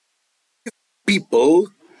people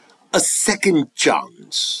a second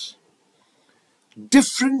chance.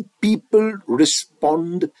 Different people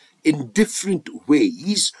respond in different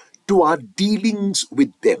ways to our dealings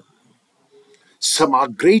with them. Some are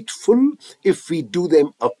grateful if we do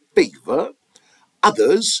them a favor.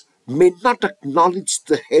 Others may not acknowledge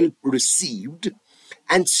the help received,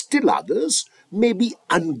 and still others may be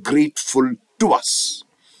ungrateful to us.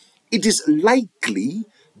 It is likely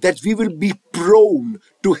that we will be prone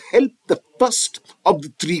to help the first of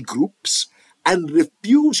the three groups and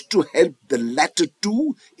refuse to help the latter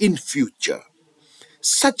two in future.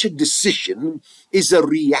 Such a decision is a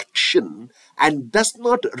reaction and does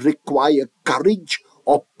not require courage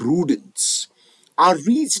or prudence. Our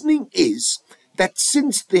reasoning is that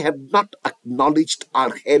since they have not acknowledged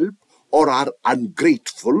our help or are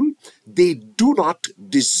ungrateful, they do not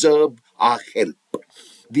deserve our help.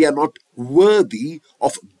 They are not worthy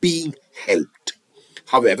of being helped.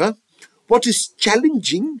 However, what is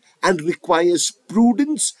challenging and requires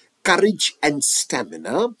prudence, courage, and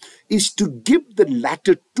stamina is to give the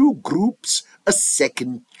latter two groups a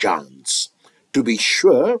second chance. To be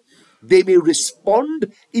sure, they may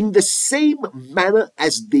respond in the same manner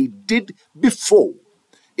as they did before.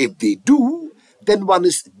 If they do, then one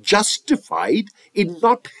is justified in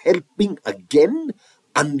not helping again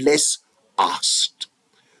unless asked.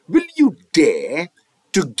 Will you dare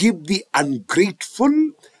to give the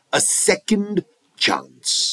ungrateful a second chance?